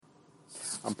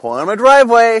I'm pulling in my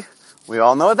driveway. We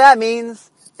all know what that means.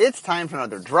 It's time for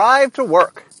another drive to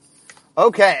work.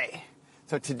 Okay,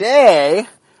 so today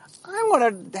I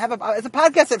want to have it's a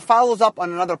podcast that follows up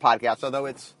on another podcast, although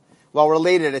it's,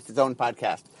 related, it's its own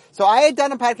podcast. So I had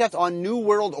done a podcast on New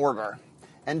World Order,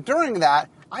 and during that,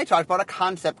 I talked about a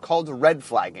concept called red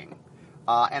flagging.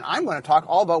 And I'm going to talk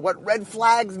all about what red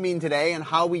flags mean today and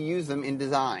how we use them in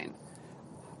design.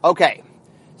 Okay,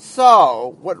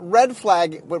 so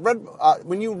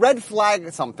when you red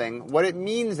flag something, what it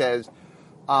means is,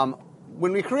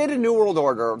 when we created New World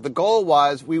Order, the goal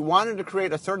was we wanted to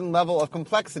create a certain level of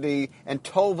complexity and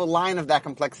toe the line of that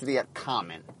complexity at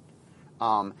common.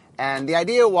 And the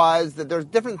idea was that there's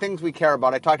different things we care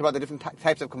about. I talked about the different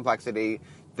types of complexity.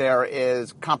 There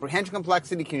is comprehension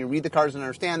complexity. Can you read the cards and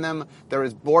understand them? There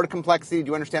is board complexity. Do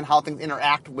you understand how things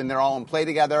interact when they're all in play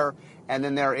together? And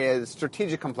then there is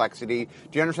strategic complexity.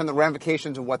 Do you understand the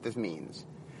ramifications of what this means?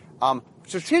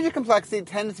 Strategic complexity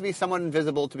tends to be somewhat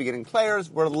invisible to beginning players.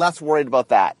 We're less worried about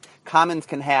that. Commons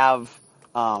can have...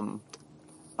 commons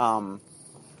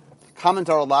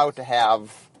are allowed to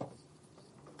have...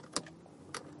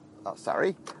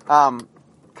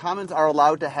 commons are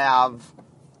allowed to have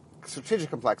strategic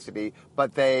complexity,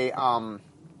 but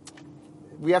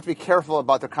we have to be careful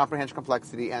about their comprehension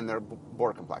complexity and their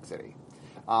board complexity.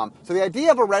 So the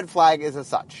idea of a red flag is as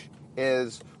such,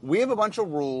 is we have a bunch of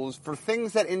rules for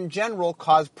things that in general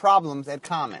cause problems at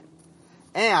common.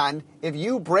 And if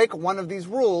you break one of these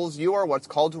rules, you are what's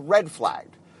called red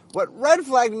flagged. What red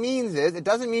flag means is, it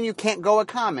doesn't mean you can't go at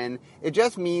common, it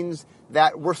just means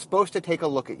that we're supposed to take a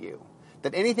look at you.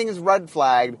 That anything is red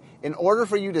flagged. In order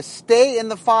for you to stay in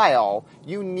the file,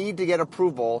 you need to get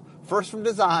approval, first from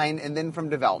design and then from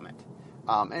development.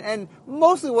 And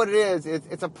mostly what it is,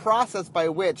 it's a process by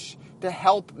which to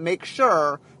help make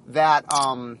sure that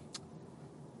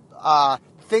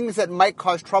things that might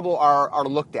cause trouble are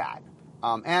looked at.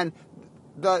 And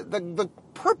the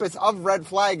purpose of red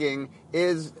flagging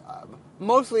is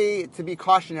mostly to be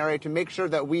cautionary, to make sure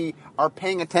that we are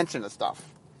paying attention to stuff.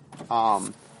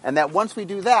 And that once we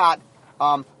do that,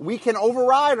 we can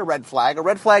override a red flag. A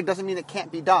red flag doesn't mean it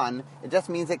can't be done. It just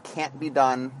means it can't be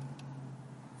done.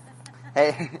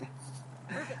 Hey.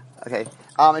 Okay.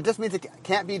 It just means it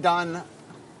can't be done.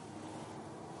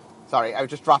 Sorry, I was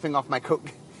just dropping off my coat.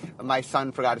 My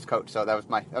son forgot his coat, so that was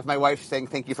my wife saying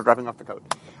thank you for dropping off the coat.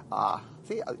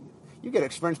 See, you get to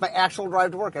experience my actual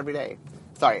drive to work every day.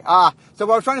 Sorry. So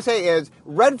what I was trying to say is,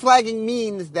 red flagging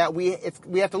means that we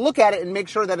have to look at it and make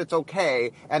sure that it's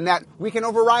okay, and that we can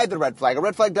override the red flag. A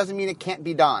red flag doesn't mean it can't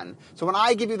be done. So when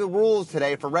I give you the rules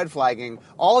today for red flagging,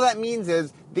 all that means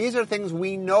is these are things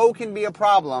we know can be a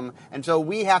problem, and so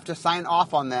we have to sign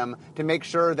off on them to make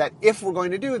sure that if we're going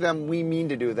to do them, we mean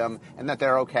to do them, and that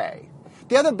they're okay.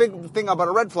 The other big thing about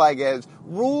a red flag is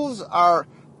rules are,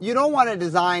 you don't want to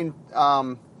design...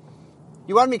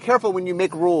 you want to be careful when you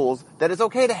make rules, that it's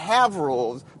okay to have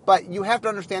rules, but you have to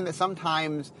understand that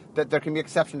sometimes that there can be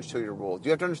exceptions to your rules.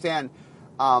 You have to understand.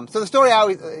 So the stories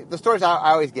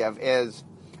I always give is,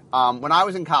 when I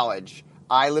was in college,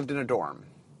 I lived in a dorm,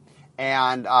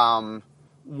 and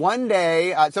one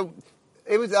day, so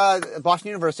it was Boston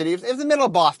University. It was in the middle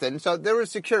of Boston, so there was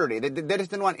security. They just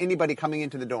didn't want anybody coming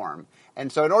into the dorm,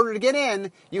 and so in order to get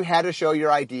in, you had to show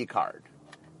your ID card.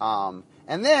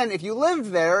 And then, if you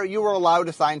lived there, you were allowed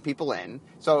to sign people in.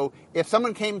 So, if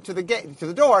someone came to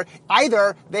the door,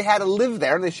 either they had to live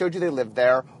there, and they showed you they lived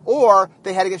there, or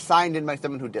they had to get signed in by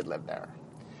someone who did live there.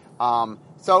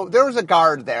 So, there was a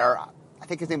guard there. I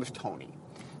think his name was Tony.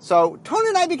 So, Tony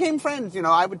and I became friends. You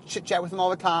know, I would chit-chat with him all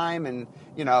the time, and,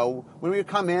 you know, when we would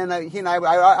come in, I'd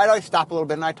always stop a little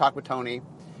bit, and I'd talk with Tony.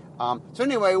 So,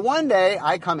 anyway, one day,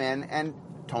 I come in, and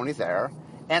Tony's there,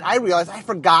 and I realized I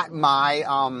forgot my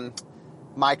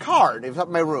card. It was up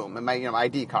in my room, and my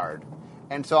ID card.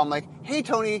 And so I'm like, hey,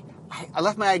 Tony, I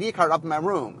left my ID card up in my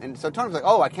room. And so Tony was like,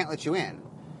 oh, I can't let you in.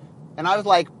 And I was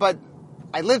like, but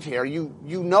I live here. You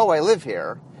know I live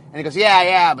here. And he goes,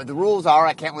 yeah, but the rules are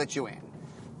I can't let you in.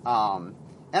 And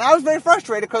I was very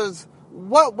frustrated because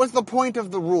what was the point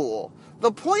of the rule?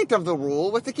 The point of the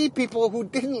rule was to keep people who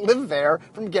didn't live there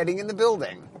from getting in the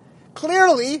building.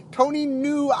 Clearly, Tony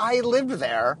knew I lived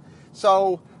there.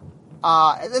 So...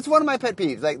 it's one of my pet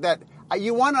peeves, like that.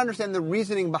 You want to understand the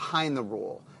reasoning behind the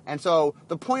rule. And so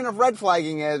the point of red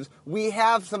flagging is we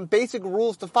have some basic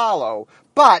rules to follow,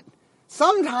 but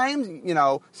sometimes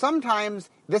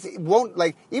this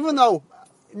won't, even though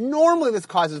normally this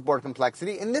causes board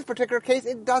complexity, in this particular case,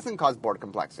 it doesn't cause board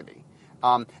complexity.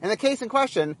 And the case in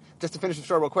question, just to finish the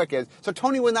story real quick, is, so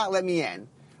Tony would not let me in.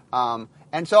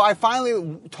 And so I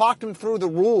finally talked him through the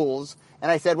rules,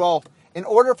 and I said, well, in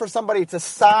order for somebody to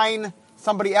sign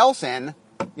somebody else in,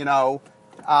 what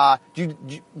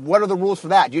are the rules for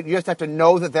that? You just have to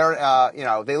know that they're,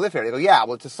 they live here. They go, yeah,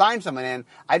 well, to sign someone in,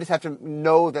 I just have to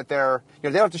know that they're, they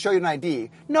don't have to show you an ID.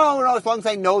 No, as long as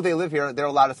I know they live here, they're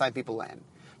allowed to sign people in.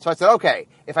 So I said, okay,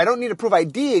 if I don't need to prove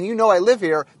ID and you know I live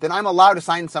here, then I'm allowed to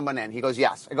sign someone in. He goes,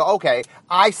 yes. I go, okay,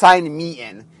 I signed me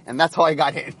in, and that's how I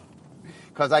got in.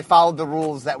 Because I followed the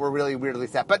rules that were really weirdly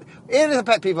set. But it is a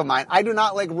pet peeve of mine. I do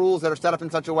not like rules that are set up in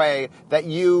such a way that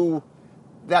you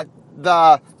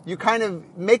kind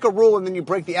of make a rule and then you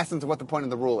break the essence of what the point of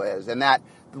the rule is. And that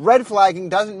red flagging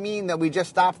doesn't mean that we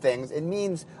just stop things. It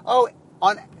means,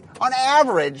 on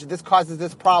average, this causes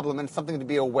this problem and it's something to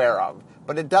be aware of.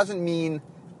 But it doesn't mean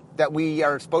that we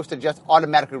are supposed to just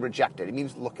automatically reject it. It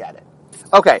means look at it.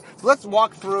 Okay, so let's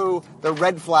walk through the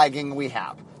red flagging we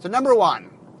have. So number one,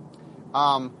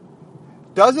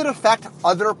 does it affect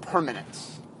other permanents?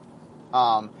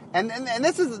 And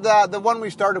this is the one we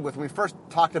started with when we first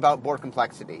talked about board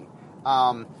complexity.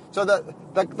 So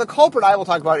the culprit I will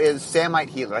talk about is Samite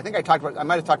Healer. I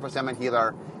might have talked about Samite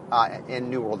Healer in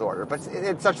New World Order, but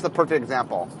it's such the perfect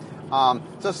example.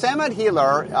 So Samite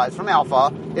Healer is from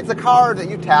Alpha. It's a card that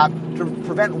you tap to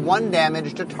prevent 1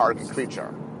 damage to target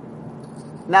creature.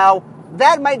 Now,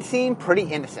 that might seem pretty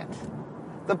innocent.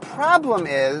 The problem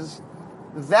is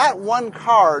that one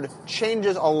card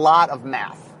changes a lot of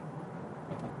math.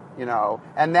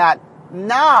 And that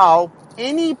now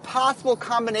any possible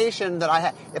combination that I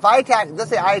have, if I attack, let's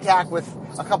say I attack with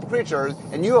a couple creatures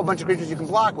and you have a bunch of creatures you can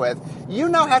block with, you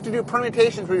now have to do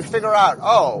permutations where you figure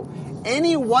out,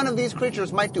 any one of these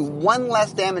creatures might do 1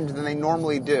 less damage than they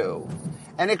normally do.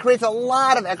 And it creates a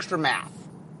lot of extra math.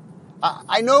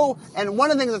 I know, and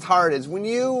one of the things that's hard is one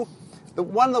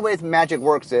of the ways Magic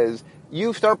works is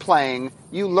you start playing,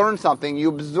 you learn something, you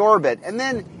absorb it, and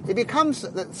then it becomes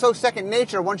so second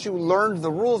nature once you learned the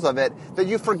rules of it that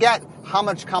you forget how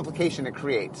much complication it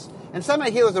creates. And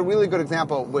Samite Healer is a really good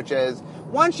example, which is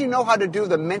once you know how to do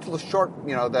the mental the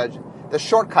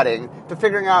shortcutting to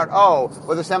figuring out,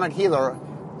 with a Samite Healer,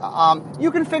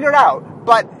 you can figure it out.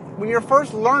 But when you're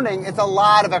first learning, it's a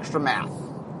lot of extra math.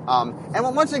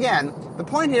 And once again, the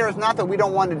point here is not that we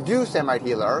don't want to do Samite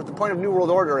Healer. The point of New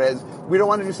World Order is we don't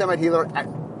want to do Samite Healer at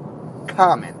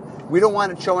common. We don't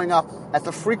want it showing up at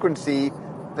the frequency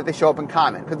that they show up in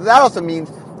common. Because that also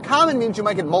means, common means you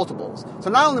might get multiples. So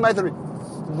not only might there be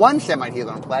 1 Samite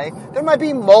Healer in play, there might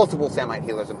be multiple Samite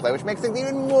Healers in play, which makes things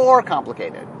even more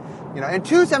complicated. And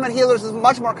 2 Samite Healers is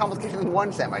much more complicated than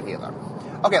 1 Samite Healer.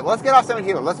 Okay, well, let's get off Samite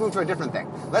Healer. Let's move to a different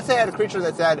thing. Let's say I had a creature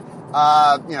that said,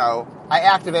 I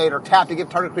activate or tap to give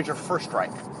target creature first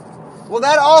strike. Well,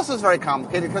 that also is very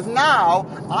complicated because now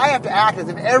I have to act as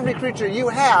if every creature you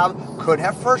have could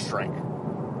have first strike.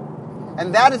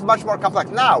 And that is much more complex.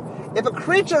 Now, if a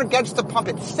creature gets to pump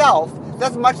itself,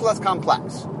 that's much less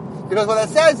complex. Because what that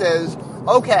says is,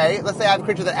 okay, let's say I have a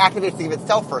creature that activates to give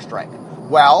itself first strike.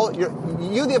 Well,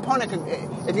 you the opponent,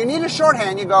 if you need a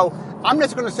shorthand, you go, I'm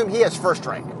just going to assume he has first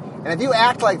strike. And if you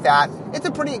act like that, it's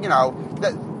a pretty,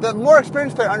 the more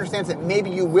experienced player understands that maybe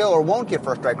you will or won't get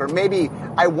first strike, or maybe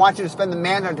I want you to spend the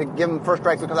mana to give him first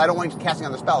strike because I don't want you casting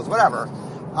other spells, whatever.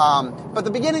 But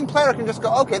the beginning player can just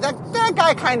go, okay, that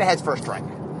guy kind of has first strike.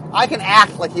 I can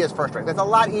act like he has first strike. That's a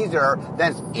lot easier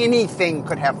than anything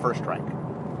could have first strike.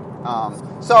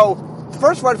 So,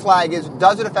 first red flag is,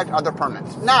 does it affect other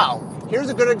permanents? Now, here's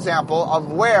a good example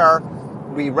of where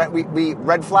we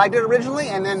red flagged it originally,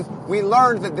 and then we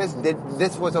learned that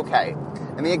this was okay.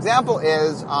 And the example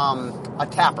is a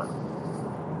tapper.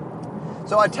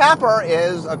 So a tapper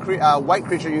is a white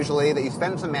creature usually that you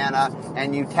spend some mana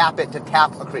and you tap it to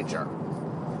tap a creature.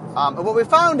 And what we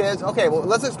found is, okay, well,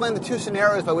 let's explain the 2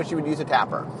 scenarios by which you would use a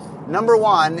tapper. Number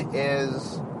 1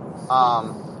 is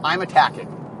I'm attacking.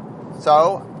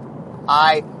 So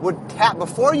I would tap,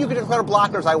 before you can declare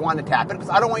blockers, I want to tap it, because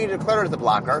I don't want you to declare it as a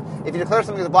blocker. If you declare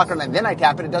something as a blocker and then I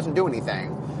tap it, it doesn't do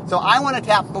anything. So I want to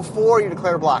tap before you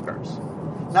declare blockers.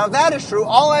 Now, if that is true,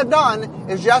 all I've done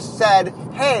is just said,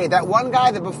 hey, that one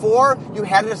guy that before you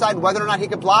had to decide whether or not he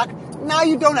could block, now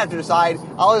you don't have to decide.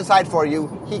 I'll decide for you,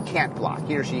 he can't block.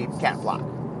 He or she can't block.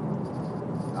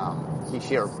 He,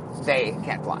 she, or they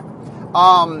can't block.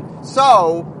 On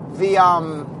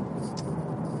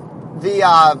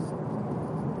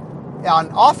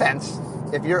offense,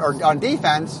 or on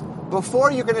defense,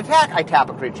 before you can attack, I tap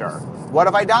a creature. What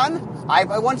have I done? I've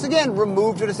once again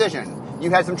removed a decision. You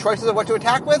had some choices of what to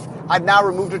attack with. I've now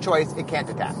removed a choice. It can't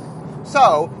attack.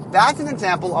 So that's an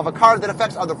example of a card that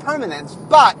affects other permanents,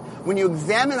 but when you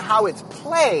examine how it's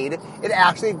played, it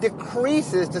actually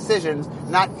decreases decisions,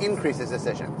 not increases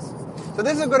decisions. So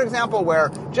this is a good example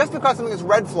where just because something is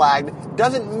red flagged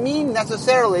doesn't mean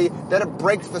necessarily that it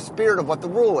breaks the spirit of what the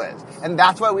rule is. And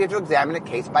that's why we have to examine it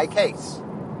case by case.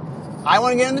 I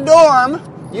want to get in the dorm.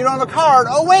 You don't have a card.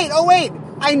 Oh, wait.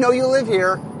 I know you live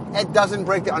here. It doesn't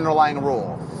break the underlying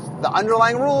rule. The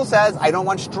underlying rule says, I don't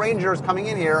want strangers coming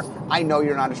in here. I know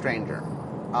you're not a stranger.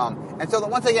 And so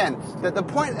once again, the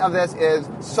point of this is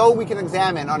so we can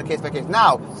examine on a case-by-case.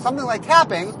 Now, something like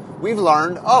tapping, we've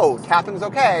learned, tapping's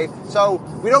okay, so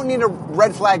we don't need to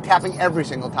red flag tapping every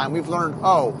single time. We've learned,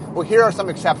 here are some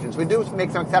exceptions. We do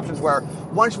make some exceptions where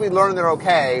once we learn they're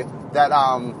okay, that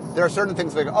there are certain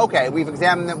things like, okay, we've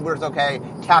examined them where it's okay,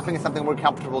 tapping is something we're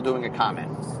comfortable doing a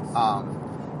comment.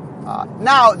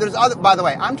 Now, there's other, by the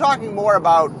way, I'm talking more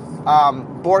about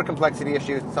board complexity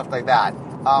issues and stuff like that.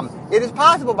 It is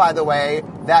possible, by the way,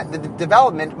 that the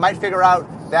development might figure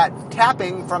out that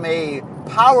tapping from a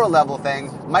power level thing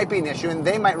might be an issue, and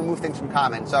they might remove things from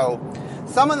common. So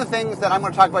some of the things that I'm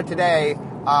going to talk about today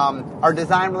are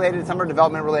design related, some are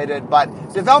development related,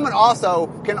 but development also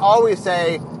can always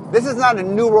say, this is not a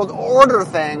New World Order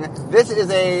thing, this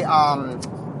is a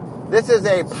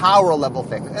power level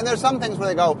thing. And there's some things where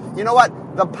they go, you know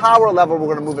what, the power level, we're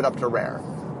going to move it up to rare.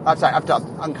 Up to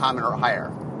uncommon or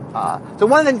higher. So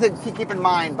one of the things to keep in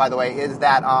mind, by the way, is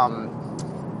that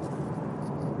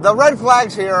the red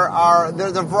flags here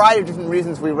there's a variety of different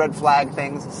reasons we red flag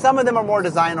things. Some of them are more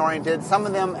design-oriented. Some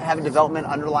of them have a development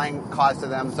underlying cause to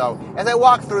them. So as I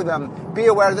walk through them, be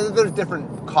aware that there's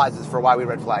different causes for why we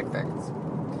red flag things.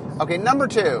 Okay, number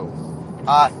 2.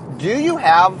 Do you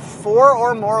have 4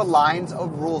 or more lines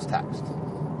of rules text?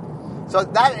 So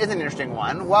that is an interesting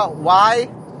one. Well, why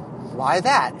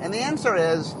that? And the answer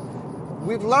is,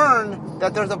 we've learned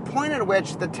that there's a point at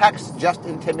which the text just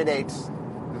intimidates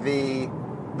the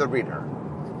reader.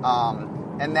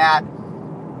 And that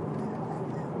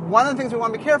one of the things we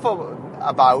want to be careful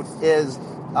about is,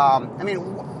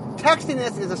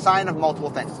 textiness is a sign of multiple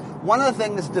things. One of the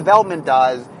things development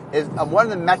does is, one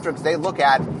of the metrics they look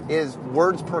at is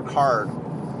words per card,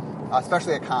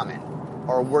 especially a comment,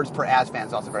 or words per ASFAN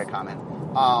is also very common.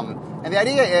 And the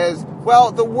idea is,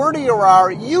 well, the wordier you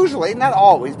are, usually, not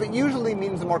always, but usually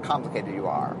means the more complicated you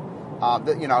are.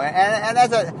 And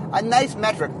as a nice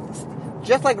metric,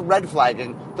 just like red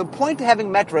flagging, the point of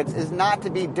having metrics is not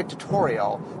to be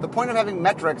dictatorial. The point of having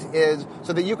metrics is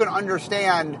so that you can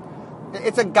understand.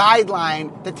 It's a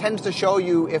guideline that tends to show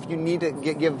you if you need to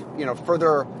give a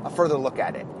further look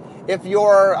at it. If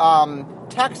your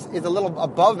text is a little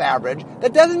above average,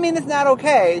 that doesn't mean it's not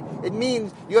okay. It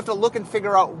means you have to look and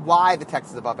figure out why the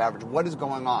text is above average, what is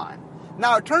going on.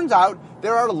 Now, it turns out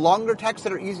there are longer texts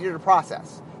that are easier to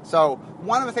process. So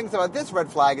one of the things about this red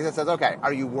flag is it says, okay,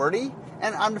 are you wordy?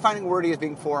 And I'm defining wordy as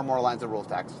being 4 or more lines of rules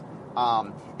text.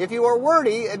 If you are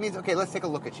wordy, it means, okay, let's take a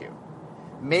look at you.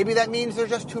 Maybe that means there's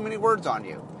just too many words on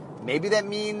you. Maybe that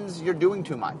means you're doing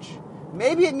too much.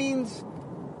 Maybe it means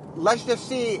let's just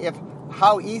see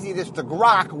how easy it is to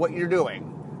grok what you're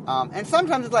doing. And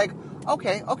sometimes it's like,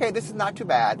 okay, this is not too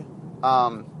bad.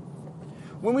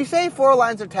 When we say 4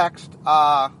 lines of text,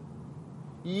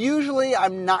 usually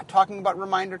I'm not talking about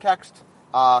reminder text.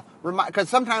 Because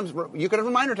sometimes you could have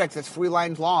reminder text that's 3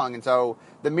 lines long, and so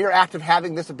the mere act of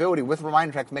having this ability with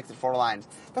reminder text makes it 4 lines.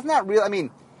 That's not real.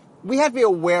 We have to be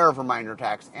aware of reminder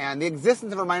text, and the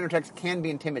existence of reminder text can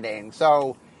be intimidating.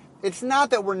 So it's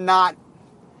not that we're not,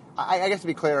 I guess to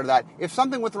be clear, that if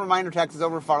something with reminder text is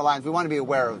over 4 lines, we want to be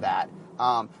aware of that.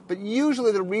 But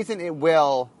usually the reason it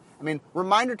will,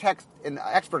 reminder text in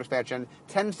expert expansion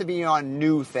tends to be on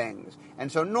new things.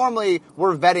 And so normally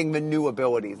we're vetting the new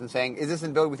abilities and saying, is this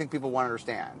an ability we think people want to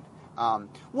understand?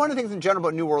 One of the things in general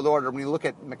about New World Order, when you look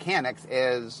at mechanics,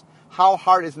 is how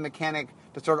hard is the mechanic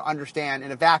to sort of understand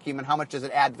in a vacuum, and how much does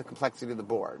it add to the complexity of the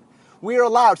board? We are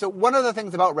allowed, so one of the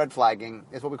things about red flagging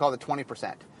is what we call the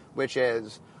 20%, which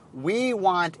is we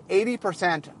want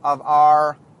 80% of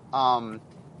our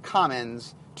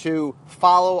commons to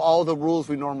follow all the rules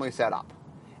we normally set up.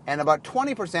 And about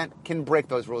 20% can break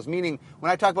those rules, meaning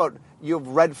when I talk about you have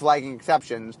red flagging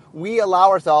exceptions, we allow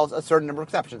ourselves a certain number of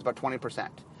exceptions, about 20%.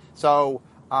 So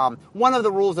one of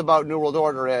the rules about New World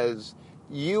Order is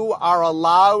you are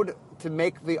allowed to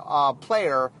make the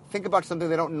player think about something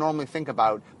they don't normally think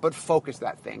about, but focus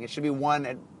that thing. It should be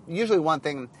usually one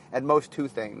thing, at most 2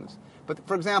 things. But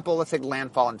for example, let's take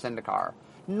landfall in Zendikar.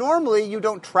 Normally, you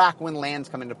don't track when lands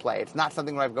come into play. It's not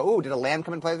something where I go, did a land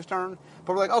come into play this turn?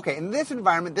 But we're like, okay, in this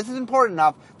environment, this is important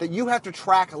enough that you have to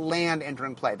track land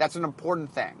entering play. That's an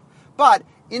important thing. But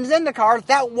in Zendikar,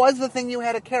 that was the thing you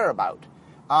had to care about.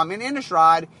 In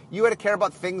Innistrad, you had to care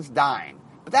about things dying.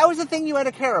 But that was the thing you had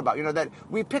to care about, that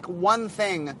we pick one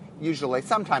thing usually,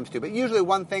 sometimes two, but usually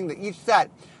one thing that each set,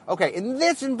 okay, in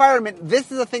this environment,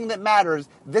 this is a thing that matters,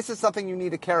 this is something you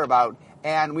need to care about,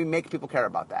 and we make people care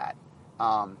about that.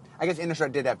 I guess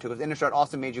Innistrad did have two, because Innistrad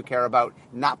also made you care about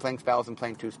not playing spells and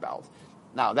playing 2 spells.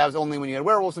 Now, that was only when you had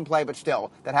werewolves in play, but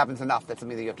still, that happens enough. That's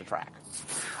something that you have to track.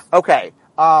 Okay,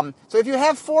 so if you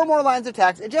have 4 more lines of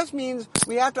text, it just means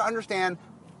we have to understand,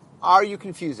 are you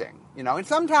confusing? And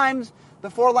sometimes the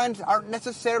 4 lines aren't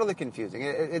necessarily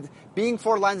confusing. Being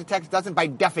 4 lines of text doesn't by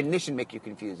definition make you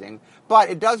confusing, but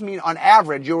it does mean on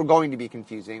average you're going to be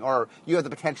confusing, or you have the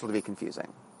potential to be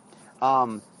confusing.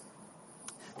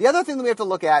 The other thing that we have to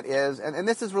look at is, and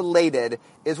this is related,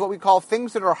 is what we call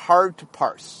things that are hard to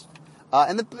parse.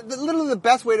 And literally the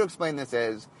best way to explain this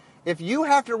is, if you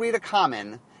have to read a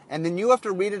common, and then you have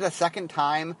to read it a second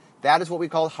time, that is what we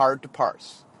call hard to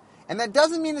parse. And that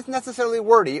doesn't mean it's necessarily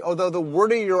wordy, although the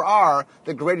wordier you are,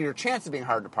 the greater your chance of being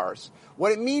hard to parse.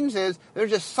 What it means is,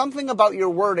 there's just something about your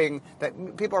wording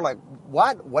that people are like,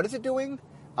 what? What is it doing?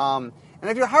 And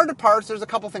if you're hard to parse, there's a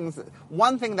couple things.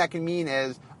 One thing that can mean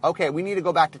is, okay, we need to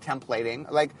go back to templating.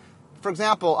 Like, for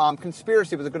example,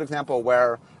 Conspiracy was a good example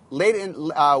where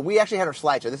we actually had our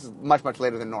slideshow. This is much, much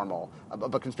later than normal,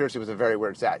 but Conspiracy was a very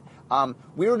weird set.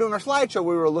 We were doing our slideshow,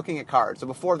 we were looking at cards. So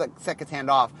before the set gets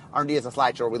handed off, R&D is a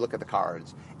slideshow where we look at the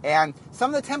cards. And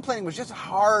some of the templating was just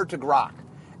hard to grok.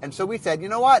 And so we said, you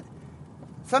know what?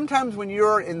 Sometimes when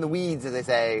you're in the weeds, as they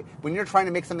say, when you're trying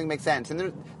to make something make sense,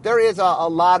 and there is a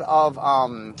lot of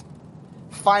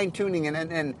fine-tuning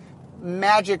and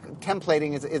magic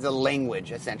templating is a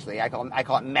language, essentially. I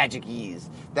call it magic-ese.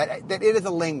 That it is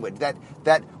a language.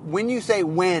 That when you say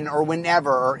when or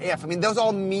whenever or if, those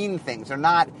all mean things. They're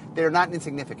not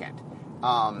insignificant.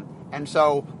 And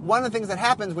so one of the things that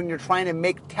happens when you're trying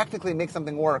to technically make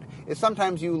something work is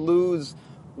sometimes you lose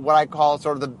what I call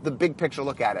sort of the big picture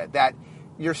look at it. That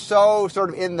you're so sort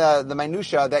of in the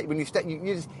minutia that when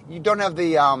you don't have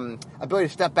the ability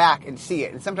to step back and see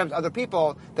it. And sometimes other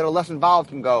people that are less involved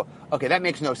can go, okay, that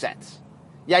makes no sense.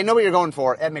 Yeah, I know what you're going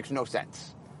for. That makes no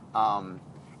sense. And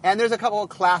there's a couple of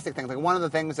classic things. Like one of the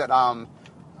things that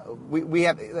we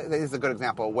have, this is a good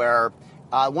example, where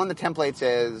one of the templates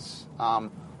is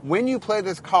when you play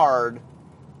this card,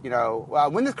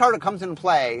 when this card comes into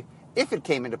play, if it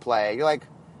came into play, you're like,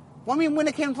 well, when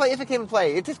it came into play, if it came into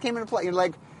play, it just came into play. You're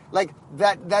like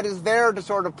that is there to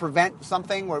sort of prevent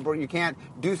something where you can't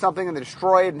do something and then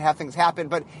destroy it and have things happen.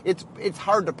 But it's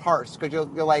hard to parse because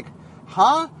you're like,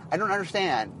 huh? I don't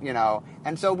understand,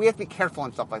 And so we have to be careful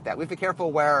and stuff like that. We have to be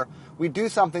careful where we do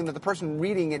something that the person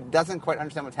reading it doesn't quite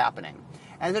understand what's happening.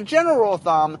 And as a general rule of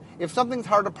thumb, if something's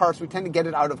hard to parse, we tend to get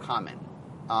it out of common.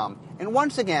 And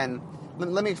once again,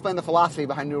 let me explain the philosophy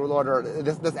behind New World Order,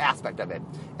 this aspect of it,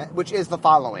 which is the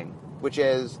following, which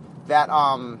is that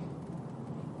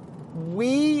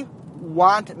we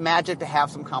want Magic to have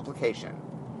some complication.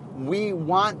 We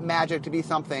want Magic to be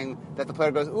something that the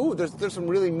player goes, ooh, there's some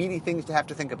really meaty things to have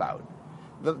to think about.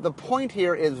 The point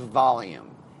here is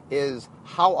volume, is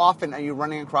how often are you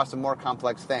running across a more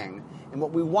complex thing. And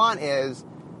what we want is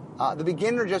the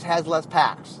beginner just has less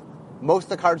packs. Most of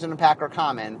the cards in a pack are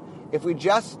common. If we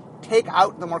just take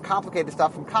out the more complicated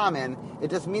stuff from common, it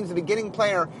just means the beginning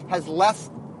player has less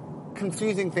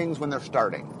confusing things when they're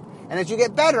starting. And as you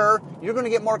get better, you're going to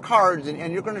get more cards,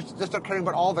 and you're going to just start caring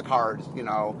about all the cards,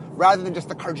 rather than just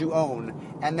the cards you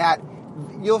own. And that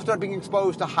you'll start being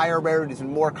exposed to higher rarities and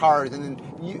more cards, and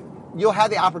then you'll have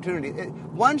the opportunity.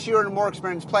 Once you're a more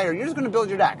experienced player, you're just going to build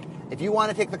your deck. If you want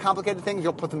to take the complicated things,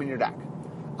 you'll put them in your deck.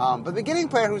 But the beginning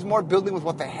player who's more building with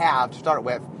what they have to start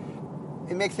with,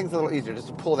 it makes things a little easier just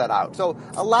to pull that out. So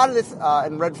a lot of this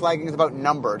in red flagging is about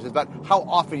numbers. It's about how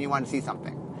often you want to see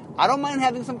something. I don't mind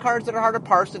having some cards that are hard to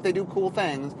parse if they do cool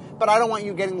things, but I don't want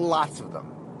you getting lots of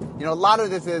them. A lot of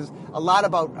this is, a lot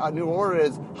about New Order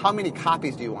is how many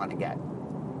copies do you want to get?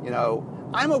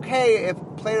 I'm okay if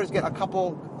players get a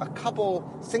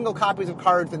couple single copies of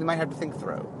cards that they might have to think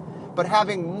through. But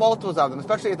having multiples of them,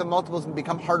 especially if the multiples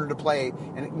become harder to play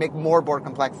and make more board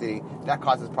complexity, that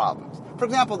causes problems. For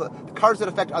example, the cards that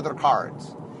affect other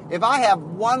cards. If I have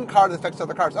one card that affects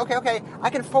other cards, okay, I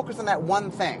can focus on that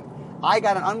one thing. I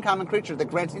got an uncommon creature that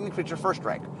grants any creature first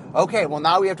strike. Okay, well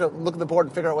now we have to look at the board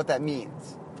and figure out what that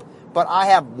means. But I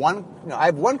have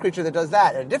one creature that does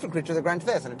that, and a different creature that grants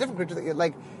this, and a different creature that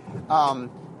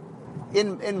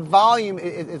in volume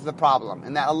is the problem.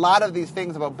 And that a lot of these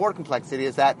things about board complexity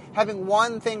is that having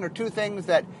one thing or two things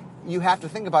that you have to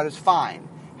think about is fine.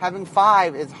 Having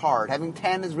 5 is hard. Having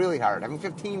 10 is really hard. Having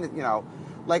 15,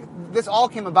 this all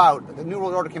came about, the New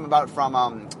World Order came about from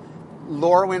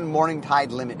Lorwyn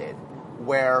Morningtide Limited,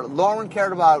 where Lauren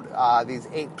cared about these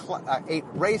 8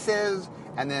 races,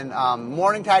 and then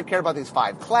Morningtide cared about these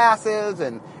 5 classes,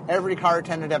 and every card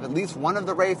tended to have at least one of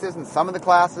the races and some of the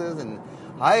classes, and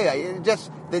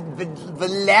just the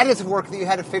lattice of work that you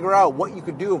had to figure out what you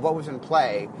could do, what was in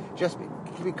play, just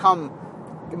become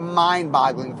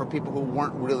mind-boggling for people who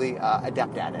weren't really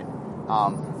adept at it.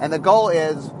 And the goal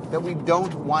is that we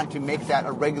don't want to make that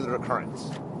a regular occurrence,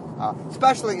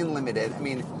 especially in Limited. I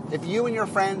mean, if you and your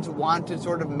friends want to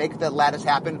sort of make the lattice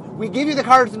happen, we give you the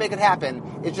cards to make it happen.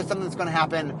 It's just something that's going to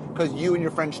happen because you and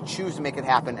your friends choose to make it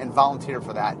happen and volunteer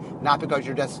for that, not because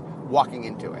you're just walking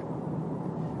into it.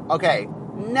 Okay,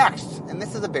 next, and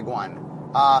this is a big one.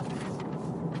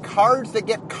 Cards that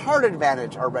get card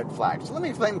advantage are red flags. So let me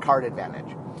explain card advantage.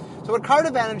 So what card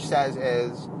advantage says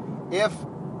is, if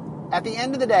at the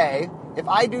end of the day, if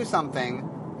I do something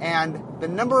and the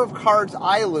number of cards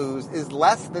I lose is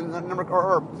less than the number,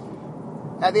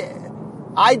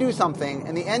 I do something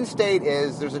and the end state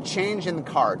is there's a change in the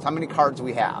cards, how many cards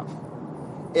we have.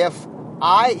 If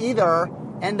I either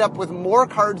end up with more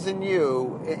cards than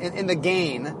you in the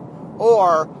gain,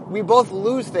 or we both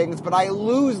lose things, but I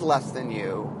lose less than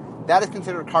you, that is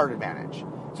considered card advantage.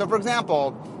 So, for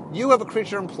example, you have a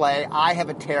creature in play, I have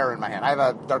a Terror in my hand. I have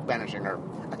a Dark Banishing or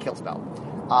a kill spell.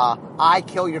 I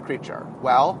kill your creature.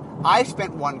 Well, I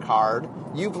spent 1 card,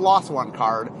 you've lost 1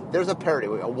 card, there's a parity, a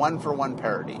 1-for-1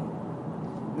 parity.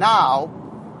 Now,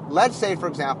 let's say, for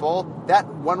example, that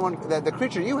the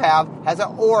creature you have has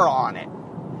an aura on it.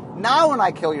 Now when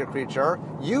I kill your creature,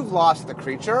 you've lost the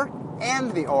creature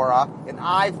and the aura, and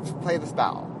I play the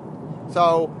spell.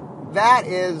 So that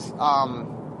is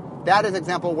an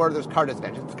example where there's card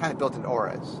disadvantage. It's kind of built into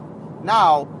auras.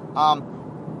 Now,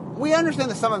 we understand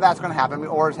that some of that's going to happen. I mean,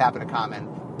 auras happen in common.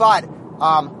 But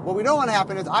what we don't want to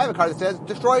happen is I have a card that says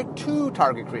destroy 2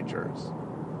 target creatures.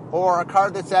 Or a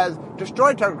card that says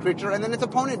destroy target creature, and then its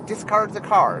opponent discards the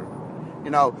card. You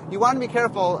know, you want to be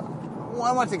careful.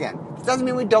 Once again, this doesn't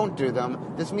mean we don't do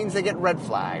them. This means they get red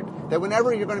flagged. That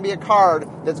whenever you're going to be a card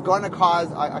that's going to cause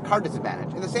a card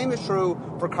disadvantage. And the same is true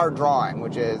for card drawing,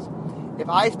 which is if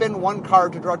I spend 1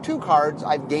 card to draw 2 cards,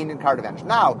 I've gained in card advantage.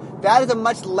 Now, that is a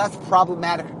much less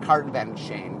problematic card advantage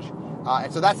change.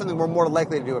 And so that's something we're more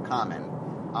likely to do at common.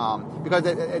 Because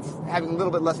it's having a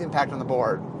little bit less impact on the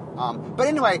board. But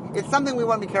anyway, it's something we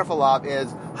want to be careful of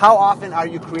is how often are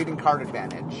you creating card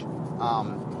advantage?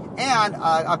 And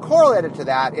a correlated to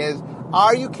that is,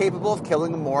 are you capable of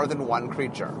killing more than 1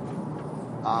 creature?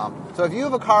 So if you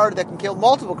have a card that can kill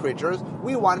multiple creatures,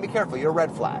 we want to be careful. You're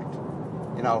red flagged.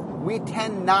 You know, we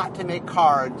tend not to make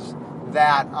cards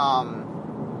that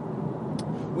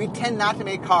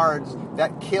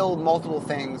kill multiple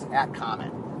things at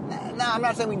common. Now, I'm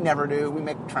not saying we never do. We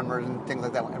make tremors and things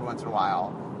like that every once in a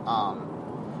while.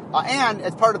 And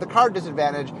as part of the card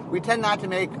disadvantage, we tend not to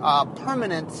make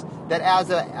permanents that as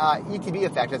a ETB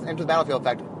effect, as an enter the battlefield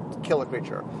effect, kill a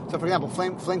creature. So, for example,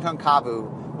 Flametongue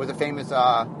Kavu was a famous,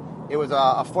 it was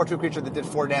a 4/2 creature that did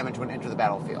 4 damage when it entered the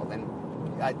battlefield and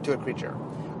to a creature.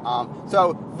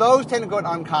 So those tend to go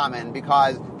uncommon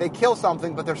because they kill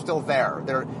something, but they're still there.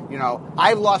 They're, you know,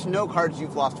 I've lost no cards,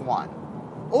 you've lost 1.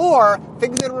 Or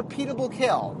things that are repeatable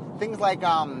kill. Things like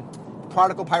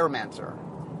Prodigal Pyromancer.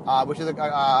 Which is a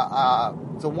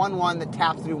 1/1 that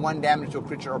taps to do 1 damage to a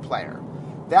creature or player.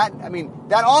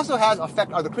 That also has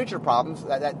effect other creature problems.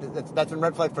 That's been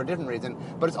red flagged for a different reason,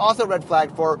 but it's also red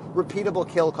flagged for repeatable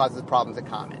kill causes problems at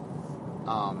common.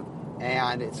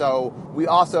 And so we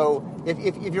also,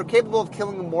 if you're capable of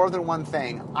killing more than 1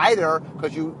 thing, either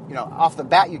because you off the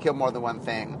bat you kill more than 1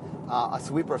 thing, a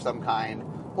sweeper of some kind,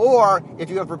 or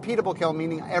if you have repeatable kill,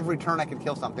 meaning every turn I can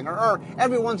kill something, or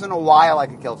every once in a while I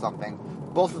can kill something.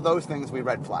 Both of those things we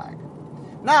red flag.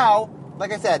 Now,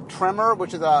 like I said, Tremor,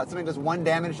 which is something that does 1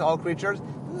 damage to all creatures,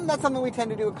 that's something we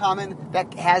tend to do in common.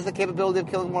 That has the capability of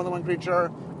killing more than 1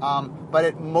 creature, but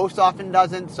it most often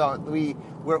doesn't. So we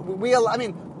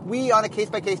on a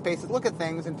case-by-case basis look at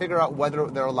things and figure out whether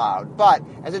they're allowed. But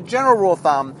as a general rule of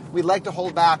thumb, we like to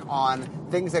hold back on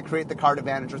things that create the card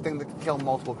advantage or things that can kill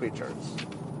multiple creatures.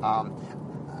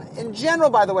 In general,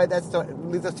 by the way, that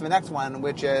leads us to the next one,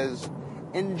 which is,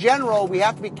 in general,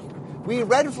 we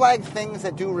red flag things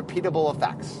that do repeatable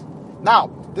effects. Now,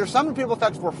 there's some repeatable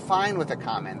effects we're fine with at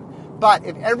common, but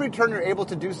if every turn you're able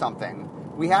to do something,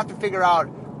 we have to figure out,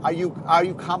 are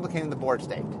you complicating the board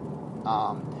state?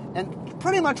 And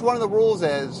pretty much one of the rules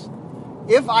is,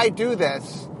 if I do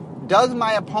this, does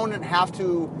my opponent have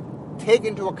to take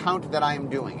into account that I am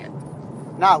doing it?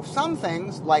 Now, some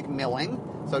things, like milling,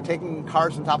 so taking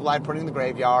cards from top of the line, putting in the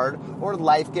graveyard, or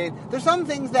life gain, there's some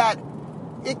things that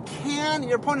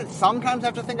your opponent sometimes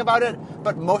have to think about it,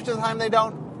 but most of the time they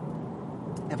don't.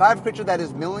 If I have a creature that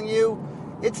is milling you,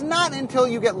 it's not until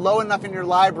you get low enough in your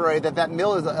library that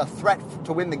mill is a threat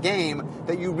to win the game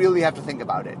that you really have to think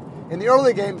about it. In the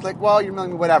early games, like, well, you're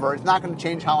milling me, whatever. It's not going to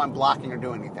change how I'm blocking or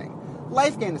doing anything.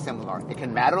 Life gain is similar. It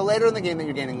can matter later in the game that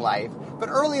you're gaining life, but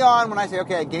early on, when I say,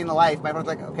 okay, I gain a life, my opponent's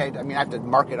like, okay, I mean, I have to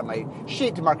mark it on my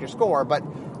sheet to mark your score, but,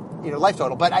 life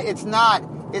total, but it's not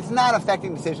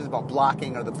affecting decisions about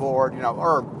blocking or the board,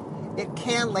 or it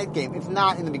can late game. It's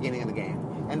not in the beginning of the game.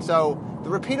 And so the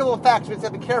repeatable effects, we just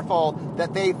have to be careful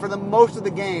that they, for the most of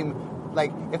the game,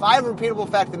 like, if I have a repeatable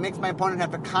effect that makes my opponent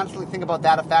have to constantly think about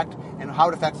that effect and how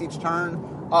it affects each turn,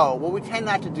 we tend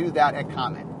not to do that at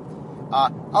common.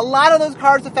 A lot of those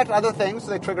cards affect other things, so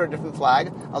they trigger a different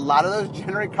flag. A lot of those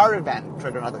generate card event,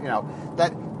 trigger another,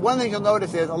 that one thing you'll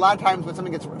notice is a lot of times when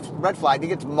something gets red flagged, it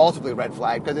gets multiply red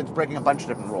flagged because it's breaking a bunch of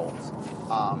different rules.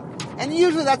 And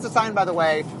usually that's a sign, by the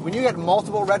way, when you get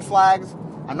multiple red flags.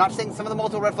 I'm not saying some of the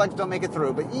multiple red flags don't make it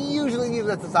through, but usually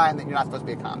that's a sign that you're not supposed to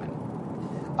be a common.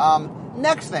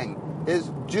 Next thing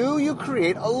is, do you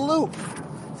create a loop?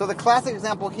 So the classic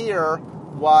example here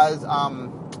was,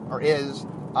 is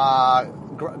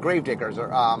Gravediggers.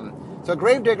 So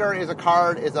Gravedigger is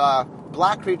a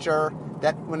black creature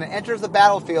that when it enters the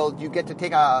battlefield, you get to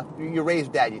take you raise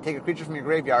dead. You take a creature from your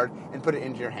graveyard and put it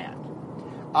into your hand.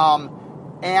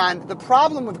 And the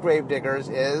problem with Gravediggers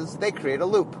is they create a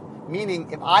loop.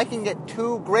 Meaning, if I can get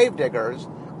 2 Gravediggers,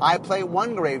 I play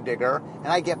 1 Gravedigger, and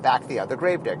I get back the other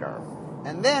Gravedigger.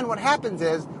 And then what happens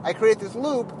is, I create this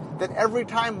loop that every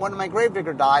time one of my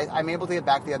Gravedigger dies, I'm able to get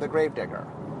back the other Gravedigger.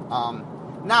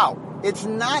 Now, it's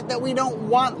not that we don't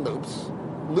want loops.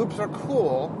 Loops are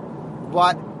cool,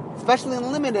 but especially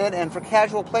in Limited and for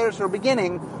casual players who are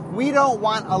beginning, we don't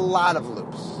want a lot of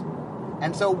loops.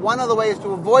 And so one of the ways to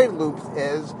avoid loops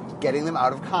is getting them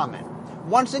out of common.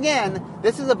 Once again,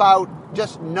 this is about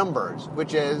just numbers,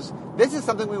 which is, this is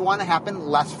something we want to happen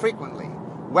less frequently.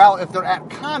 Well, if they're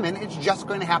at common, it's just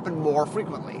going to happen more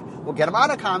frequently. We'll get them out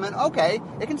of common, okay,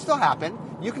 it can still happen.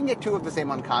 You can get 2 of the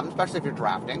same uncommon, especially if you're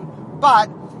drafting, but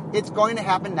it's going to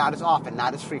happen not as often,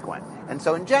 not as frequent. And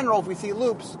so in general, if we see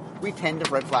loops, we tend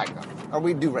to red flag them, or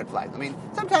we do red flag them. I mean,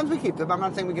 sometimes we keep them, I'm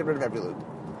not saying we get rid of every loop.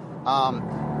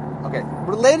 Okay,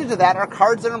 related to that are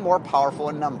cards that are more powerful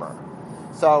in number.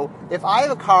 So if I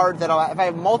have a card if I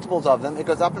have multiples of them, it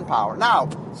goes up in power. Now,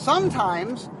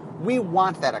 sometimes we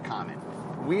want that at common.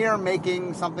 We are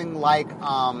making something like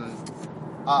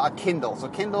a Kindle. So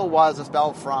Kindle was a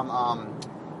spell from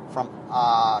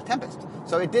Tempest.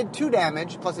 So it did 2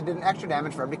 damage, plus it did an extra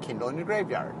damage for every Kindle in your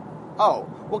graveyard. Oh,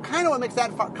 well, kind of what makes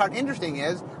that card interesting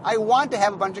is I want to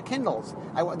have a bunch of Kindles.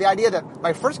 The idea that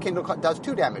my first Kindle does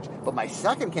 2 damage, but my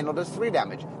second Kindle does 3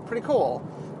 damage. Pretty cool.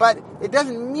 But it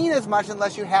doesn't mean as much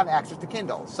unless you have access to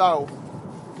Kindle. So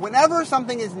whenever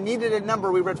something is needed in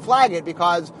number, we red flag it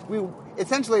because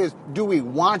essentially is, do we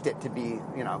want it to be,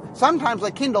 sometimes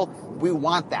like Kindle, we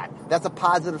want that. That's a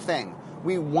positive thing.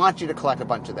 We want you to collect a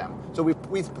bunch of them. So we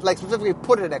like specifically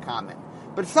put it at common.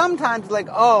 But sometimes it's like,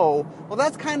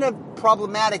 that's kind of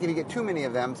problematic if you get too many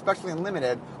of them, especially in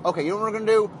Limited. Okay, you know what we're going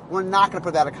to do? We're not going to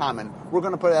put that at common. We're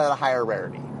going to put it at a higher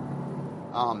rarity.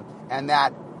 And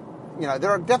that, there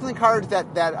are definitely cards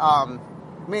that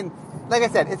like I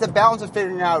said, it's a balance of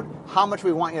figuring out how much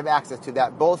we want you to have access to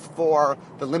that, both for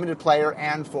the Limited player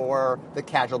and for the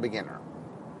casual beginner.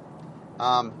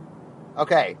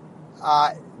 Okay.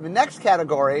 The next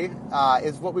category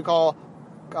is what we call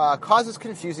causes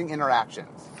confusing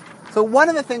interactions. So one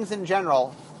of the things in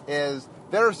general is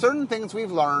there are certain things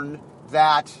we've learned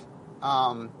that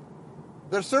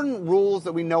there's certain rules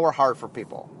that we know are hard for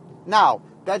people. Now,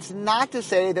 that's not to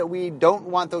say that we don't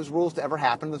want those rules to ever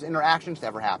happen, those interactions to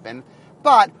ever happen,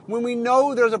 but when we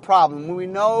know there's a problem, when we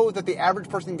know that the average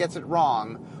person gets it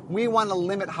wrong, we want to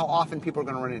limit how often people are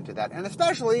going to run into that. And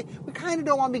especially, we kind of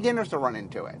don't want beginners to run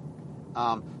into it.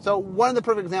 So one of the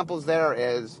perfect examples there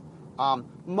is a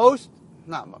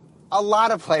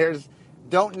lot of players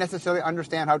don't necessarily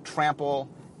understand how Trample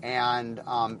and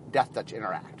Death Touch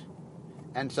interact.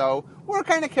 And so we're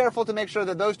kind of careful to make sure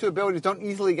that those 2 abilities don't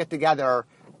easily get together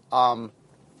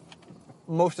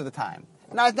most of the time.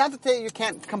 Now, it's not to say you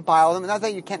can't compile them, it's not to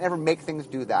say you can't ever make things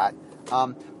do that,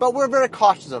 but we're very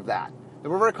cautious of that.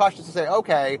 We're very cautious to say,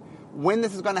 okay, when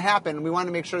this is going to happen, we want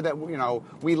to make sure that,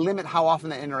 we limit how often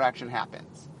the interaction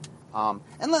happens. And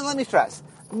let me stress,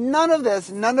 none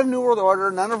of New World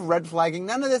Order, none of red flagging,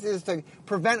 none of this is to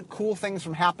prevent cool things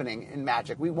from happening in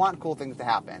Magic. We want cool things to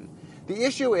happen. The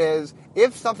issue is,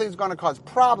 if something's going to cause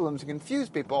problems and confuse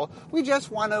people, we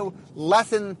just want to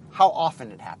lessen how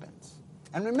often it happens.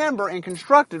 And remember, in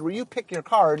Constructed, where you pick your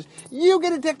cards, you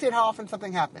get to dictate how often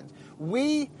something happens.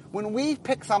 When we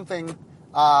pick something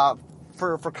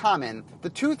for common, the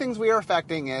two things we are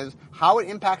affecting is how it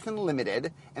impacts in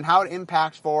limited and how it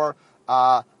impacts for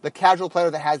the casual player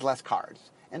that has less cards.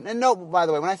 And note, by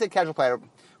the way, when I say casual player,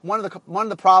 one of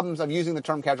the problems of using the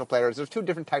term casual player is there's two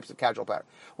different types of casual player.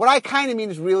 What I kind of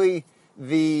mean is really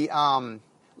the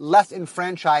less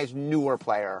enfranchised newer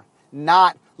player,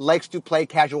 not likes to play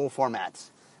casual formats.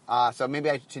 So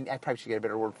maybe I probably should get a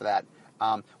better word for that.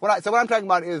 What I'm talking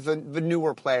about is the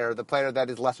newer player, the player that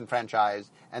is less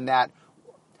enfranchised, and that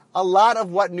a lot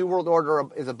of what New World Order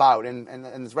is about,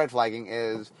 and this red flagging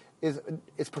is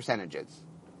percentages.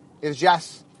 Is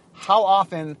just how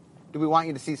often do we want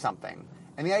you to see something?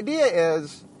 And the idea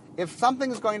is, if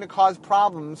something's going to cause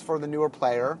problems for the newer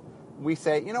player, we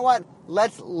say, you know what,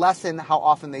 let's lessen how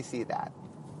often they see that.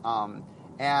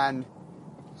 And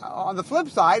on the flip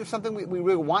side, something we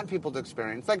really want people to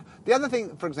experience, like the other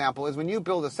thing, for example, is when you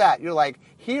build a set, you're like,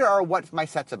 here are what my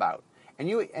set's about.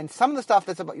 And some of the stuff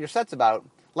that's about your set's about,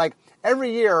 like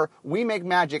every year we make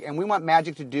Magic and we want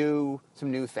Magic to do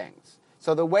some new things.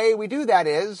 So the way we do that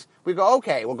is we go,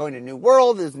 okay, we're going to a new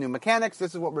world, there's new mechanics,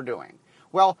 this is what we're doing.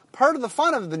 Well, part of the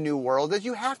fun of the new world is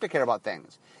you have to care about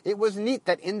things. It was neat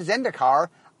that in Zendikar,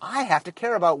 I have to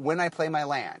care about when I play my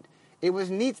land. It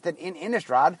was neat that in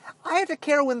Innistrad, I have to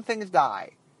care when things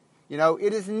die. You know,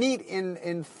 it is neat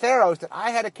in Theros that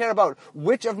I had to care about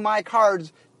which of my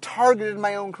cards targeted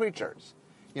my own creatures.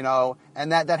 You know,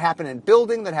 and that happened in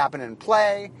building, that happened in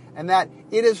play, and that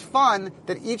it is fun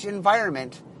that each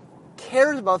environment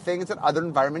cares about things that other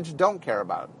environments don't care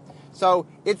about. So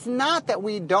it's not that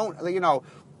we don't, you know,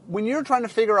 when you're trying to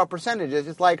figure out percentages,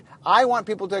 it's like, I want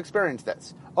people to experience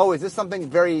this. Oh, is this something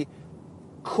very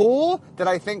cool that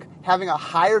I think having a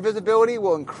higher visibility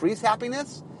will increase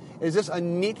happiness? Is this a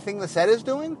neat thing the set is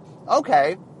doing?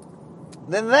 Okay.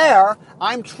 Then there,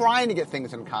 I'm trying to get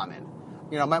things in common.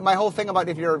 You know, my whole thing about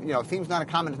if your theme's not a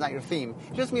common, it's not your theme.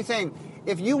 It's just me saying,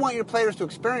 if you want your players to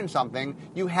experience something,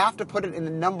 you have to put it in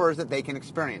the numbers that they can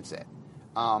experience it.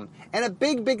 And a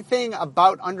big thing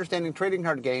about understanding trading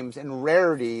card games and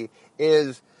rarity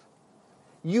is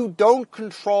you don't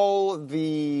control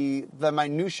the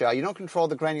minutia. You don't control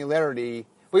the granularity.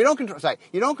 Well, you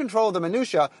don't control the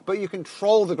minutia, but you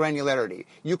control the granularity.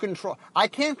 I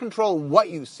can't control what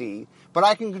you see, but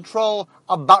I can control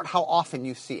about how often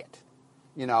you see it.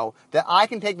 You know, that I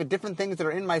can take the different things that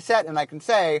are in my set and I can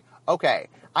say, okay,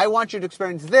 I want you to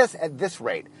experience this at this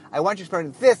rate. I want you to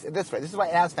experience this at this rate. This is why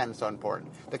Asfan is so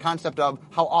important. The concept of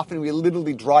how often we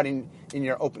literally draw it in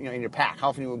your in your pack. How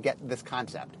often you will get this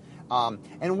concept.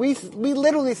 And we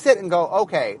literally sit and go,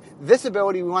 okay, this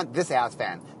ability we want this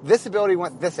Asfan. This ability we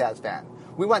want this Asfan.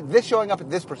 We want this showing up at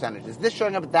this percentages. This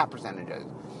showing up at that percentages.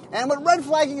 And what red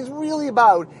flagging is really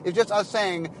about is just us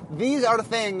saying these are the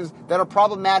things that are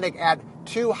problematic at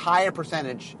too high a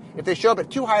percentage. If they show up at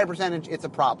too high a percentage, it's a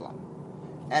problem.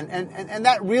 And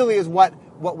that really is what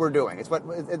we're doing. It's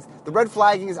the red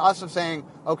flagging is us of saying,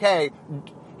 okay,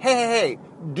 hey,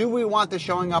 do we want this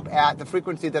showing up at the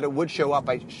frequency that it would show up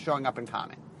by showing up in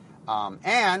common?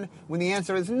 And when the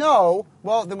answer is no,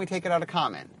 well, then we take it out of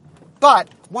common. But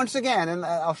once again, and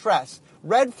I'll stress,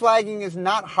 red flagging is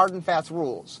not hard and fast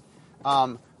rules.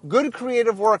 Good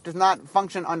creative work does not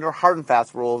function under hard and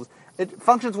fast rules. It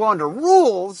functions well under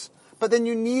rules, but then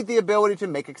you need the ability to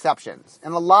make exceptions.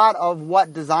 And a lot of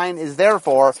what design is there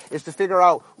for is to figure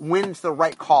out when's the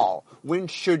right call. When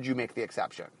should you make the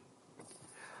exception?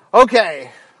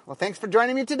 Okay, well, thanks for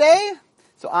joining me today.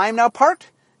 So I'm now Part,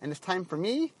 and it's time for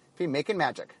me to be making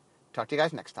magic. Talk to you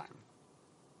guys next time.